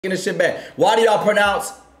this shit back. Why do y'all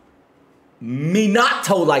pronounce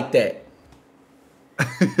Minato like that?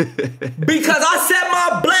 Because I sat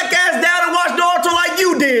my black ass down and watched Naruto like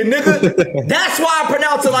you did, nigga. That's why I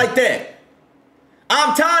pronounce it like that.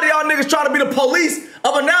 I'm tired of y'all niggas trying to be the police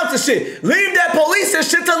of announcing shit. Leave that police and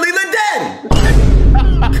shit to Leland daddy.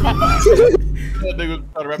 That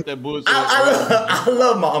nigga trying to rap that bullshit. I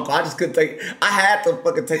love my uncle. I just couldn't take it. I had to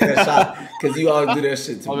fucking take that shot because you always do that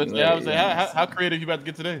shit to me. I was like, how creative you about to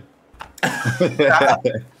get today?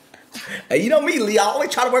 Hey, you know me, Lee. I always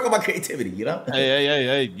try to work on my creativity, you know?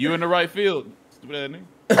 Hey. You in the right field. Stupid ass nigga.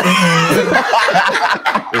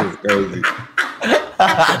 It was crazy.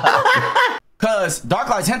 Cause Dark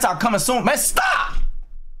Lights Hentai coming soon. Man, stop!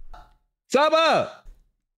 Saba!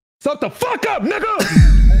 Suck the fuck up, nigga!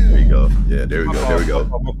 There we go. Yeah, there we go. There we go.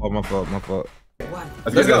 My fault.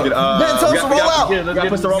 Let's go. Ben, tell us to roll out. Gotta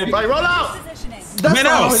push the roll. Right, roll out! Man,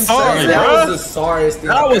 I was sorry, That bro. was the sorriest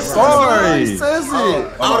thing. I was sorry. Says it.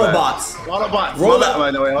 Autobots. Autobots. Roll out.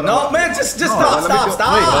 Wait, hold on. No, man, just stop.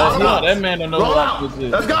 That man don't know what this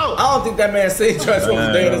is. Let's go. I don't think that man seen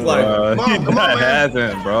Transformers day in his life. Come on, man.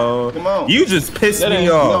 Hasn't, bro. Come on. You just pissed me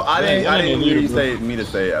No, off. I didn't need me to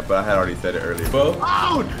say it, but I had already said it earlier. Bro.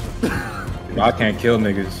 Out! I can't kill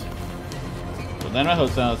niggas. Well, then that hoe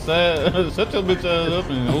sounds sad. Shut your bitch ass up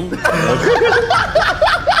and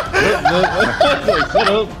shut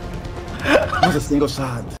up. That was a single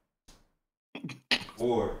shot.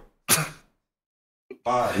 4,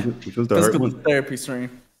 5, Which was the Let's hurt go one. to therapy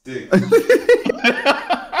stream. 6,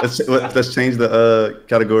 Let's change the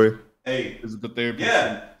category. 8. This is the therapy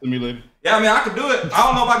Yeah. simulator. Yeah, I mean, I could do it. I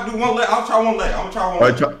don't know if I can do one leg. I'll try one leg. I'm gonna try one All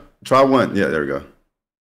right, leg. try one. Yeah, there we go.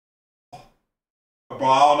 Bro,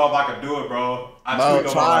 I don't know if I can do it, bro. I truly don't know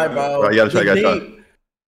if I can do it. Bro, you gotta try.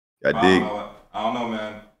 Gotta dig. I don't know,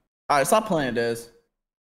 man. All right, stop playing, Des.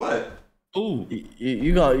 What? Ooh.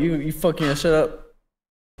 You fucking your shit up.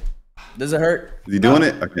 Does it hurt? Is he doing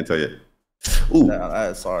it? I can't tell you. Ooh.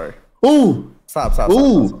 No, sorry. Ooh. Stop. Ooh.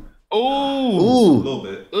 Ooh. A Ooh. little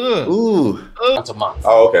bit. Ooh. Once a month.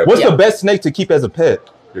 Oh, okay. What's the best snake to keep as a pet?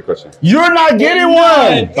 Good question. You're not getting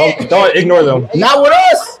one! Don't ignore them. Not with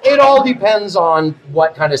us! It all depends on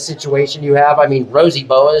what kind of situation you have. I mean, rosy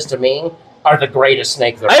boas to me are the greatest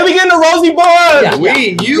snake there. Hey, we getting the rosy buds!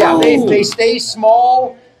 Yeah, they stay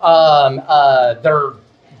small. They're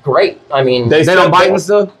great. I mean, They don't bite and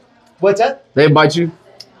stuff? What's that? They bite you?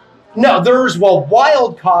 No,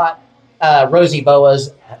 wild caught rosy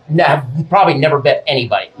boas have probably never bit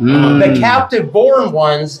anybody. The captive born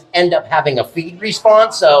ones end up having a feed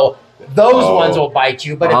response, so those ones will bite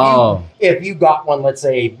you. But if you got one, let's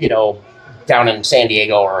say, down in San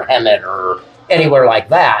Diego or Hemet or anywhere like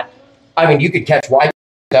that, I mean, you could catch white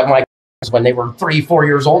that might when they were 3-4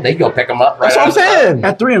 years old, they'd go pick them up. Right. That's what I'm saying.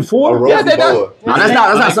 At 3 and 4? Yeah, that's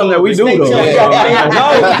not something that we do though.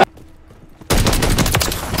 Yeah.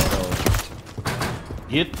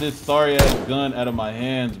 Get this sorry ass gun out of my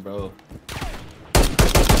hands, bro.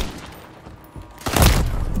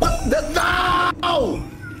 No!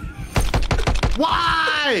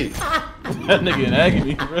 Why? That nigga in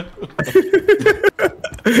agony, bro.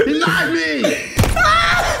 He lied me!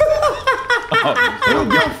 I don't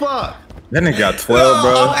give a fuck. That nigga got 12,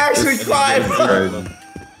 bro. I'm actually crying. Crazy.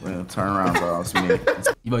 Well, turn around, bro. It's me.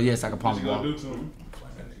 But yes, I can palm the ball.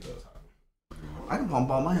 I can palm the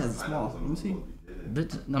ball. My hands are small. Let me see.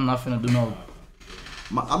 Bitch, I'm not finna do no.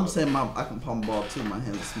 I'm saying I can palm the ball too. My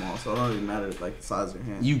hands are small, so it don't even matter like the size of your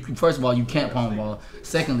hand. You first of all, you can't palm the ball.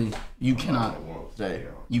 Secondly, you cannot. Jay,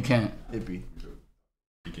 you can't. Ippy.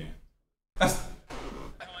 You can.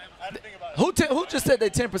 Who just said they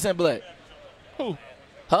 10% black? Who?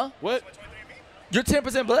 Huh? What? You're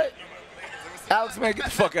 10% black? Alex, man, get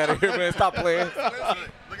the fuck out of here, man. Stop playing. Look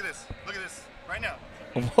at this. Look at this. Right now.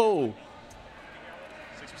 Whoa. 6%.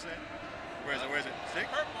 Where is it? 6?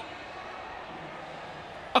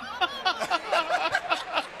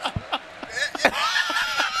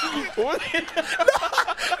 What?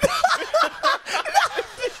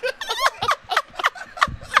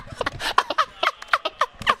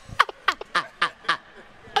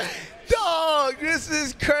 Dog, this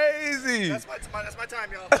is crazy. That's my time,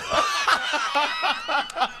 y'all.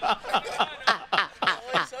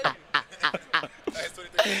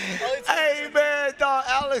 Hey, man, dog,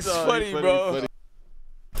 Alex funny, bro.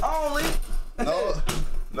 Only.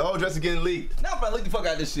 No, dress is getting leaked. Now, bro, look the fuck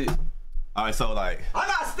out of this shit. All right, so like, I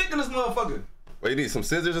got a stick in this motherfucker. what you need? Some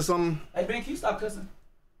scissors or something? Hey, Ben, can you stop cussing?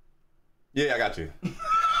 Yeah, I got you.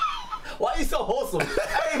 Why you so wholesome?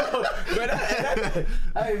 Hey, bro, man,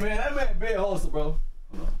 hey, man, that man been wholesome, bro.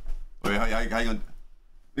 Wait, how you gonna?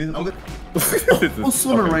 I'm good. I'm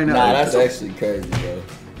swimming right now. Nah, that's actually crazy, bro.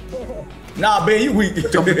 Nah, man, you weak. You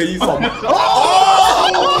so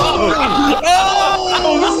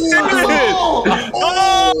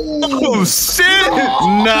Oh shit!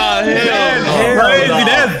 Nah, hell crazy.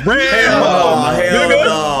 That's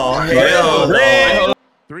hell no.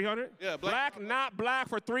 300? Yeah, black, not black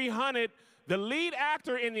for 300. The lead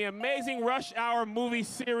actor in the amazing Rush Hour movie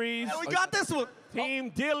series. We got this one.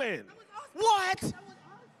 Team Dylan. What?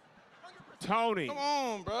 Tony. Come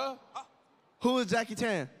on, bro. Who is Jackie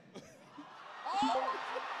Chan?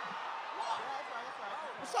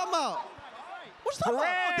 What's talking about? What's talking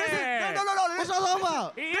about? This is, no. What's talking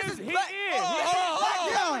about? He is.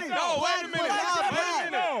 No, wait a minute.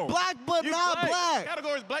 Black but not black.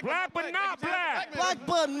 Categories black but not black. Black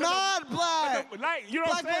but not black. Like, you know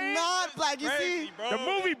what I'm Black but saying? not black. You see? The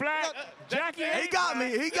movie Black. Jackie. He got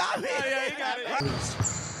me. He got me. Yeah, he got it.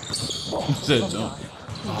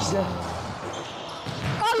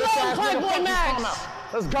 I love Playboy Max.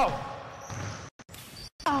 Let's go.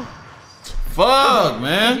 Fuck,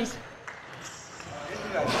 man.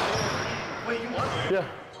 Yeah.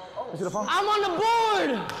 I'm on the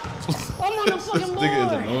board. I'm on the fucking This board. nigga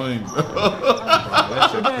is annoying, bro.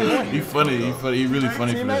 He funny. He really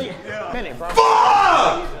funny for that. Minute, bro.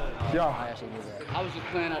 Fuck! Yo. I was just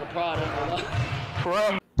playing out of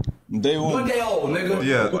pride. Day one. 1 day old, nigga.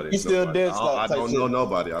 Yeah. He's still dead. I don't know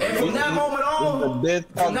nobody. And from that moment on, Leland,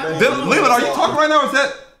 are you talking right now? Or is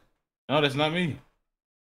that? No, that's not me.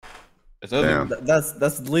 That's other.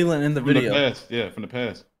 That's Leland in the From video. the past. Yeah, from the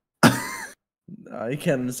past. You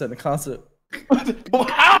can't understand the concept.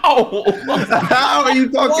 How? How are you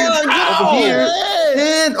talking over here?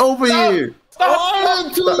 And over here.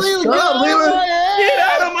 Stop, Leland. Get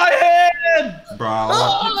out of my head! Bro,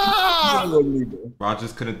 I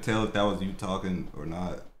just couldn't tell if that was you talking or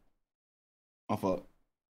not. My fault.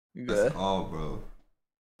 That's all, bro.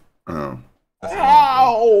 Oh.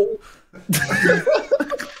 Ow!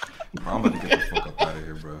 Bro, I'm about to get the fuck up out of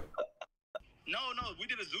here, bro. No, we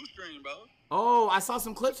did a zoo stream, bro. Oh, I saw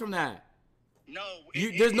some clips from that. No.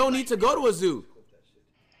 There's no need to go to a zoo.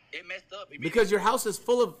 It messed up. Because your house is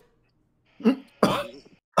full of... Oh,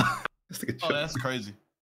 that's crazy.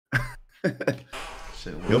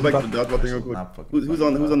 Shit, go back to the dodgeball thing real quick. Who's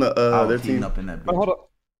on the their team? Up in that Hold up.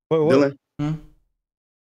 Wait, what?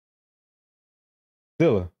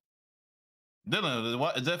 Dylan. Dylan,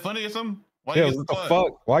 what, is that funny or something? Why Yeah, you what the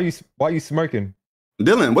fuck? Why you smirking?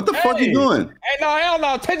 Dylan, what the fuck you doing? Hey, no, hell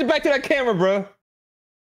no. Change it back to that camera, bro.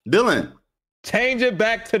 Dylan. Change it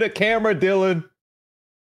back to the camera, Dylan.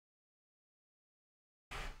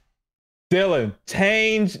 Dylan,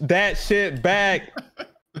 change that shit back.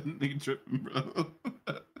 Nigga tripping, bro.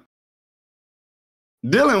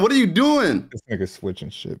 Dylan, what are you doing? This nigga switching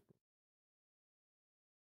shit.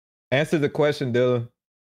 Answer the question, Dylan.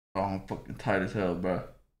 Oh, I'm fucking tired as hell, bro.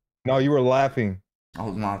 No, you were laughing. I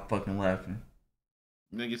was not fucking laughing.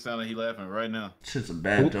 Nigga sound like he laughing right now. Shit's a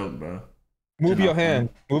bad joke, bro. Move your hand.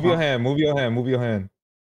 Move your hand. Move your hand. Move your hand.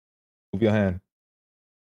 Move your hand.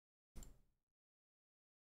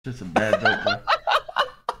 Shit's a bad joke, bro.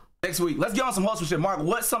 Next week, let's get on some hustle shit. Mark,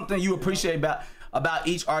 what's something you appreciate about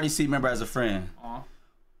each RDC member as a friend?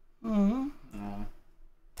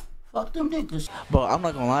 Fuck them niggas. Bro, I'm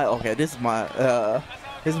not gonna lie. Okay, this is my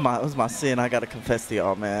sin. I gotta confess to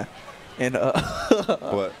y'all, man. And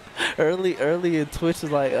What? Early in Twitch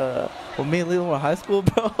is like when me and Leland were in high school,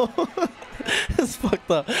 bro. It's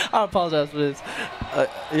fucked up. I apologize for this.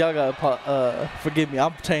 Y'all gotta forgive me.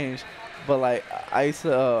 I'm changed, but like I used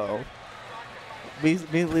to we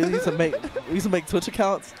used to make Twitch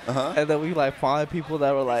accounts, and then we like find people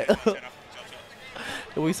that were like.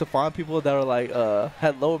 We used to find people that were like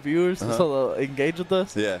had low viewers, so engage with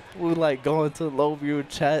us. Yeah. We would like go into low viewer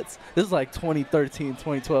chats. This is like 2013,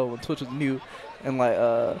 2012 when Twitch was new, and like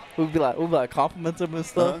we'd be like compliment them and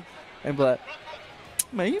stuff, and be like,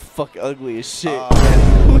 man, you fucking ugly as shit.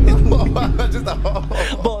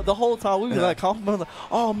 But the whole time we be like complimenting, like,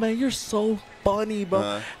 oh man, you're so funny,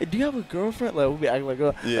 bro. Hey, do you have a girlfriend? Like we be acting like,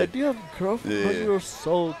 hey, do you have a girlfriend? Bro, you're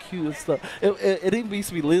so cute and stuff. It didn't used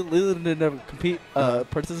to be Leland didn't ever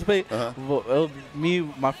participate. But it was me,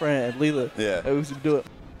 my friend, and Leland. Yeah. We used to do it.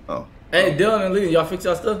 Oh. Hey, Dylan and Leland, y'all fix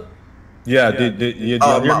y'all stuff? Yeah, did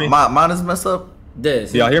y'all hear me? Mine is messed up.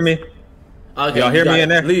 This. Y'all hear me? Okay, y'all hear me in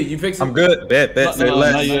there? Lee, you fix it? I'm good. Bet. Say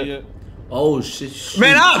less. Oh shit.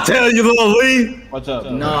 Man, I'll tell you, little Lee. What's up?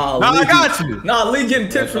 Nah, I got you. Nah, Lee getting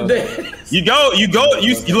tips from Dad. You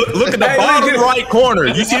look at the bottom right corner.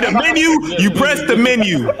 You see the menu, you press the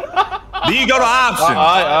menu. Then you go to options.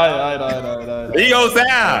 All Then you go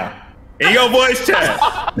sound. In your voice chat.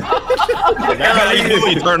 You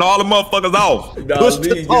turn all the motherfuckers off. Push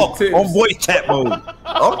to talk on voice chat mode.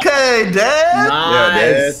 Okay, Dad.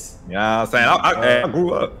 Nice. Yeah, Dad. Yeah, I'm saying I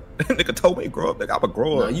grew up. Nigga told me to grow up. Nigga, I'ma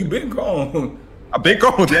grow up. Nah, you been grown. I've been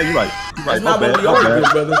grown. Yeah, you right. That's not what we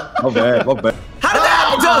argued, brother. My bad. How did that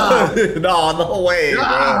happen? No way, bro.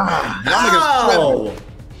 No.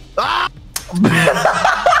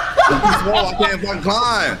 I can't fucking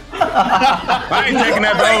climb. I ain't taking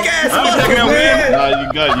that, bro. I ain't taking that win. Nah, you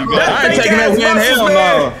got. I ain't taking that win. Hell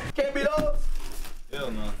no. Can't beat up.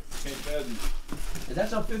 Hell no. Can't pass you. Is that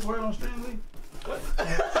your fifth word on stream, Lee? What? I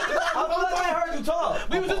heard you talk.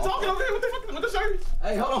 We was just talking over here with the shirt.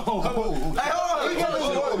 Hey, hold on. Hey, hold on.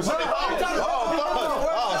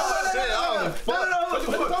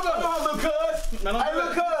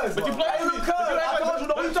 But you played me.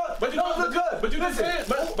 But you look good. But you just said.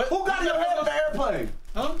 But who got your head on the airplane?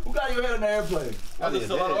 Huh? Who got your head on the airplane? I listen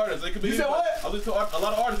to a lot of artists. It could be you said anybody. what? I listen to a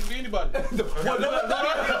lot of artists. It could be anybody. Don't let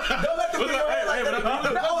them be your head like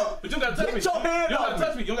that. But you gotta touch me. Get your hand You don't off gotta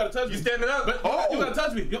touch me. You don't gotta touch me. You standing up? But you gotta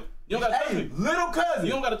touch me. You don't gotta touch me. Little cousin.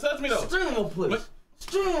 You don't gotta touch me though. String please.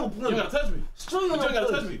 String You don't gotta touch me. String But you don't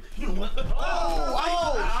gotta touch me. I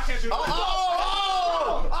can't shoot.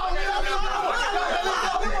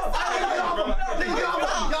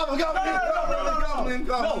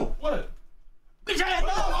 No. What?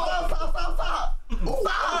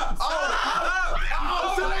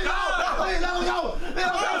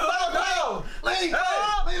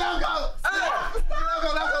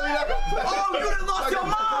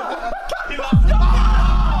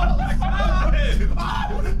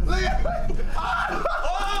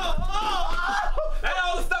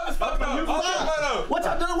 Watch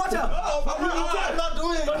out, Dylan, watch out. I'm not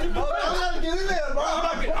doing it. I gotta get in there, bro. I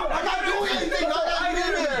gotta do anything. I gotta get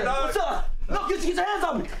in there. What's up? No, get your hands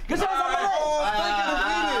on me. Get your hands on my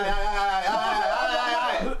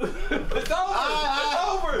leg. It's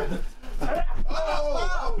over.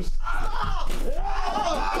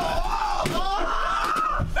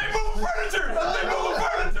 They move furniture.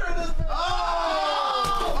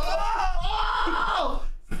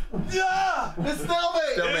 Yeah, it's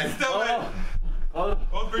stalemate. It's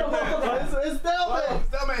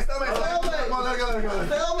stalemate. It's stalemate. Come on, let it go.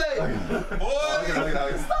 Stalemate. Boy.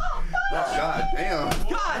 God damn.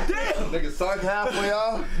 Nigga sunk halfway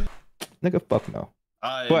off. Nigga, fuck no.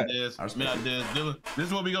 Alright, Des. Dylan. This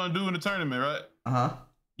is what we gonna do in the tournament, right? Uh-huh.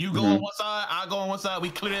 You go on one side, I go on one side. We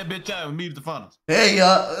clear that bitch out and meet at the finals. Hey,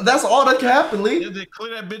 that's all that can happen, Lee. Just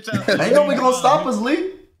clear that bitch out. Ain't nobody gonna stop us,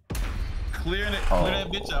 Lee. Clear that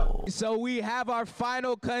bitch out. So we have our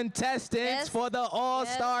final contestants for the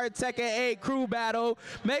All-Star Tekken 8 crew battle.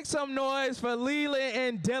 Make some noise for Leland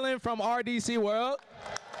and Dylan from RDC World.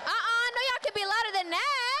 No, y'all can be louder than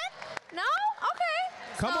that. No?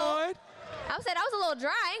 Okay. Come on. I said that was a little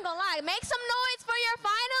dry, I ain't gonna lie. Make some noise for your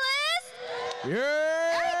finalists. Yeah.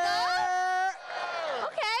 There you go.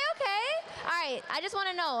 Okay. All right, I just want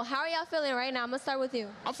to know, how are y'all feeling right now? I'm gonna start with you.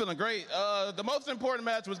 I'm feeling great. The most important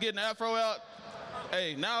match was getting Afro out.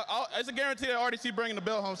 Hey, now it's a guarantee that RDC bringing the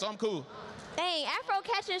belt home, so I'm cool. Dang, Afro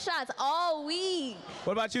catching shots all week.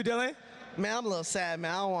 What about you, Dylan? Man, I'm a little sad,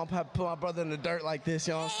 man. I don't want to have to put my brother in the dirt like this,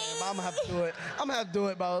 you know what I'm saying? But I'm going to have to do it. I'm going to have to do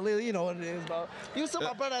it, bro. You know what it is, bro. You still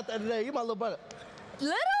my brother at the end of the day. You my little brother.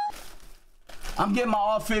 Little? I'm getting my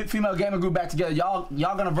all-female gaming group back together. Y'all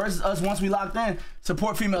gonna versus us once we locked in.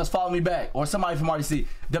 Support females, follow me back. Or somebody from RDC.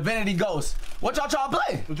 Divinity Ghost. What y'all trying to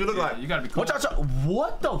play? What you look like? You gotta be cool.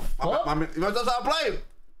 What the fuck? You know what I'm playing?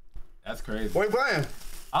 That's crazy. What you playing?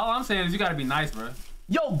 All I'm saying is you gotta be nice, bro.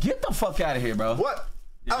 Yo, get the fuck out of here, bro. What?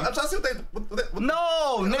 I'm trying to see what they.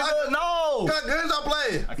 No, nigga, no. What games I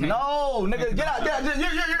play? No, nigga, get out. You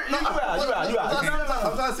out.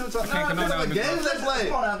 I'm trying to see what y'all games they play.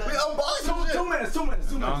 We unboxing some shit. 2 minutes. 2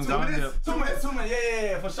 minutes.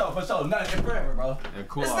 Yeah, for sure. Nothing forever, bro. Yeah,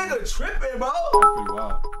 cool. This nigga tripping, bro. Pretty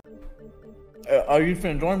wild. Are you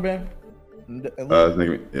finna join, Ben?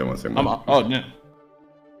 Yeah, 1 second. Oh, yeah.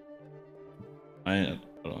 I ain't.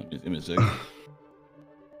 Hold on, just give me a second.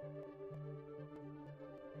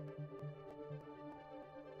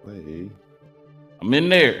 Play. I'm in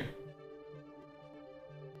there.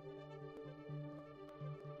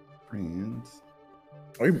 Friends.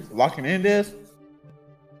 Are you locking in this?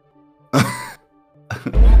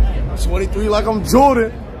 23 like I'm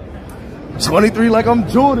Jordan. 23 like I'm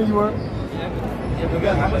Jordan, you were.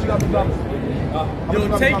 How much you got for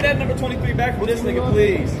Yo, take that number 23 back from this nigga,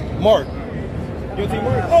 please. Mark. Yo, team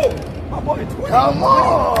Mark. Oh, my boy. 20. Come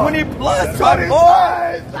on. 20 plus. 20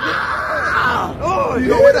 plus. Oh, you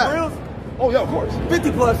know what that? Oh, yeah, of course.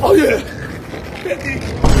 50 plus. Oh, yeah. 50.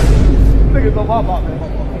 Niggas on my man.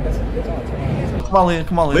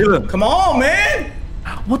 Come on, Leland. Come on, man.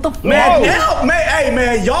 What the fuck? Man, hey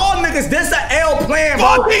man, y'all niggas, this a L plan,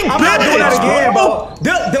 bro. I'm not doing that again, bro.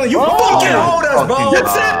 Dylan, you fucking hold us, bro.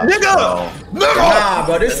 That's it, nigga. Nah,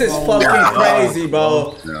 bro, this is fucking crazy,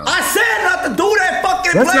 bro. I said not to do that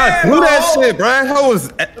fucking plan, Let's not do that shit, bro. How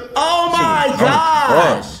was? Oh my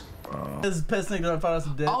gosh. This is piss nigga find us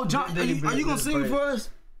some dead. Oh, John, are you gonna sing for us?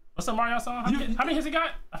 What's up, Mario song? How many hits he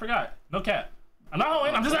got? I forgot. No cap. No,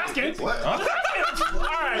 I'm just asking. What? I'm just asking. All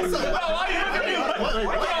right. Why are you looking at me?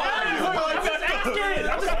 I'm just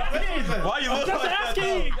asking. Why you looking like that,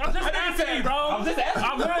 I'm just asking, bro. I'm just asking.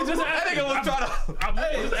 I'm really just asking. That nigga was trying to. I'm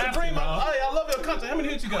just asking, bro. Hey, I love your content. How many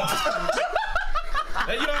hits you got?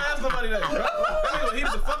 Hey, you don't ask nobody that, bro. That nigga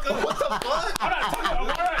heated the fuck up. What the fuck? I'm not talking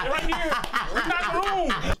about right here. We're not in the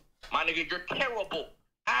room. My nigga, you're terrible.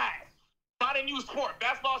 Ass. Not in you sport.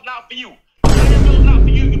 Basketball's not for you. Basketball's not for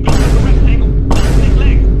you. You built like a rectangle. Big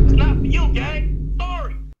legs. It's not for you, gang.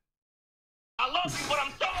 Sorry. I love you, but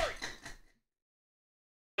I'm sorry.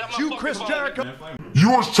 You, Chris Jericho. You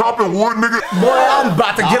was chopping wood, nigga. Boy, I'm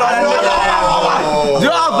about to get on that nigga ass. Dude,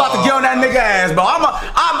 I'm about to get on that nigga ass, bro.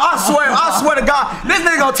 I swear to God, this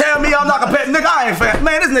nigga gonna tell me I'm not gonna play. Nigga, I ain't fan.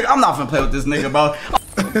 Man, this nigga, I'm not gonna play with this nigga, bro.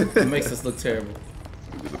 It makes us look terrible.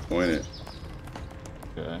 Disappointed.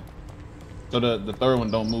 Okay. So the third one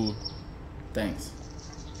don't move. Thanks.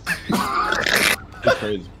 That's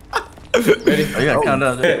crazy. Ready? Oh, you gotta count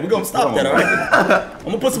down. We're gonna stop that, all right? I'm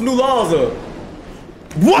gonna put some new laws up.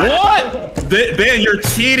 What? Ben, you're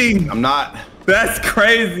cheating. I'm not. That's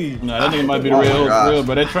crazy. Nah, that nigga might be the real,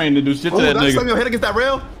 but they're trained to do shit to that nigga. Your head against that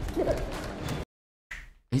rail?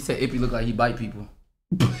 He said Ippy look like he bite people.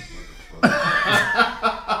 Why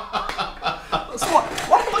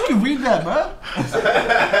the fuck you read that, bro?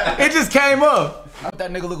 It just came up. What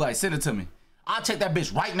that nigga look like? Send it to me. I'll check that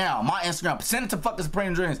bitch right now. My Instagram. Send it to fucking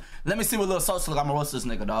Supreme Dreams. Let me see what Lil Sosa look like. I'm gonna roast this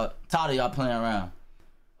nigga, dog. Tired of y'all playing around.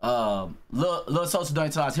 Lil Sosa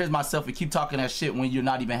doing times. Here's my selfie. Keep talking that shit when you're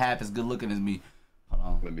not even half as good looking as me. Hold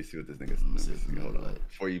on. Let me see what this nigga's. Hold on.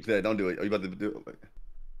 Before you say it, don't do it. Are you about to do it?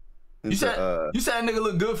 You said that nigga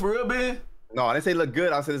look good for real, Ben? No, I didn't say look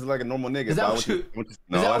good. I said this is like a normal nigga. Is that what you? No, is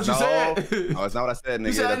that what you said? No, it's not what I said, nigga.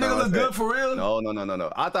 You said that nigga look good for real? No.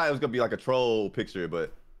 I thought it was gonna be like a troll picture,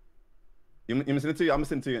 but you want me to send it to you? I'm gonna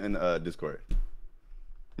send it to you in Discord.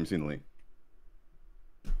 I'm seeing the link.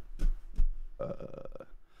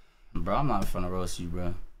 Bro, I'm not finna roast you,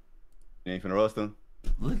 bro. You ain't finna roast him?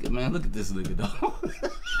 Look at this nigga, dog.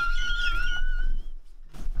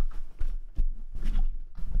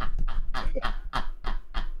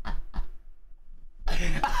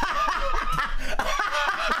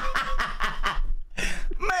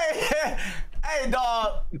 Man, hey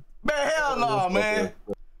dog, man, hell no, man.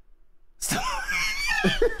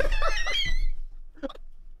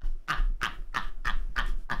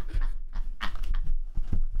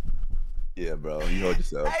 Yeah, bro, you hold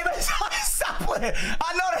yourself. Hey, man, stop playing.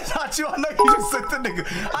 I know that's not you. I know you just sent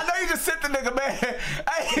the nigga. Man.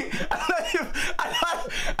 Hey,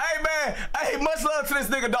 hey, man. Hey, much love to this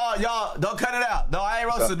nigga, dog. Y'all, don't cut it out. No, I ain't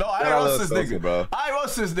roasting. No, I ain't roasting this nigga, bro. I ain't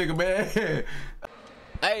roasting this nigga, man.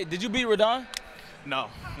 Hey, did you beat Radon? No,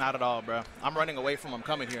 not at all, bro. I'm running away from him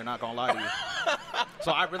coming here, not gonna lie to you.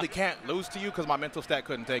 So I really can't lose to you because my mental stat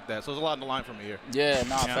couldn't take that. So there's a lot on the line for me here. Yeah,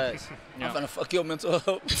 nah, facts. Yeah. I'm finna fuck your mental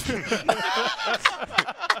health.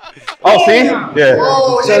 Oh, see? Yeah.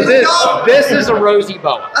 Oh, so this is a rosy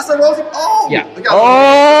boa. That's a rosy. Oh. Yeah.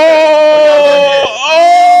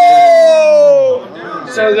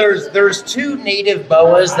 So there's two native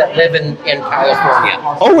boas that live in California.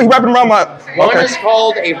 Oh, we wrapping around my. One is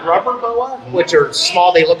called a rubber boa, which are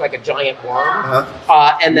small. They look like a giant worm.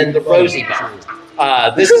 And then the rosy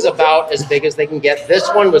boa. This is about as big as they can get. This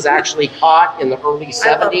one was actually caught in the early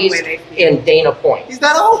 70s in Dana Point. He's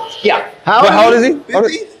that old? Yeah. How old is he?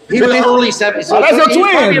 50? He was early 70s. So Oh, that's your he's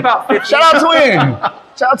probably twin. about 50. Shout out twin.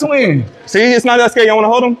 Shout out twin. See, it's not that scary. You want to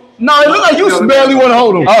hold him? No, it look like you barely want to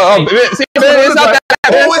hold him. See, it's not that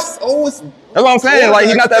bad. It's That's what I'm saying. Like,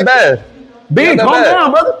 he's not that bad. Ben, calm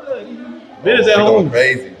down, brother. Ben is at home.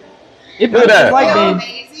 Crazy. Look at that. Like Ben.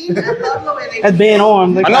 That's Ben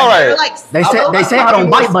on. I know, right? They say I don't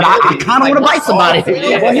bite, but I kind of want to bite somebody.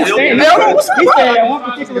 Well, he's saying one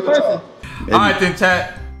particular person. All right, then,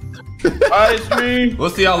 chat. All right, stream. We'll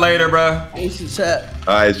see y'all later, bro. Chat.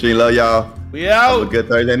 All right, stream, love y'all. We out. Have a good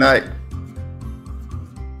Thursday night.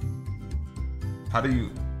 How do you?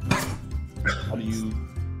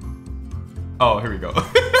 Oh, here we go. All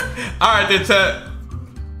right, then, chat.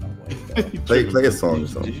 Play a song or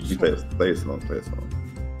something. Play a song.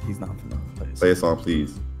 He's not gonna Play a song,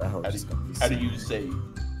 please. How do you say?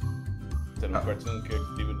 Instead of cartoon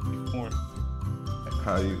characters, even porn?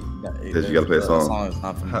 How you? Because you gotta play a song. The song is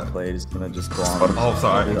not gonna be played. It's gonna just go on. Oh,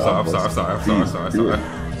 sorry. I'm sorry.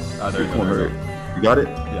 You got it?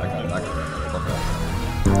 Yeah, I got it.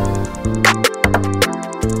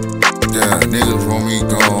 Damn, niggas want me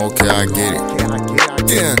gone, okay, I get it.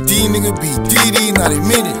 Damn, these niggas be DD, not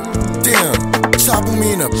admitted. Damn, chopping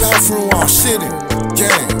me in the bathroom while I'm sitting.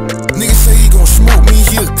 Gang, niggas say he gon' smoke me,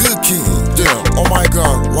 he a good kid. Damn, oh my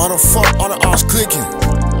god, why the fuck all the odds clicking?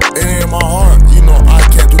 It ain't my heart.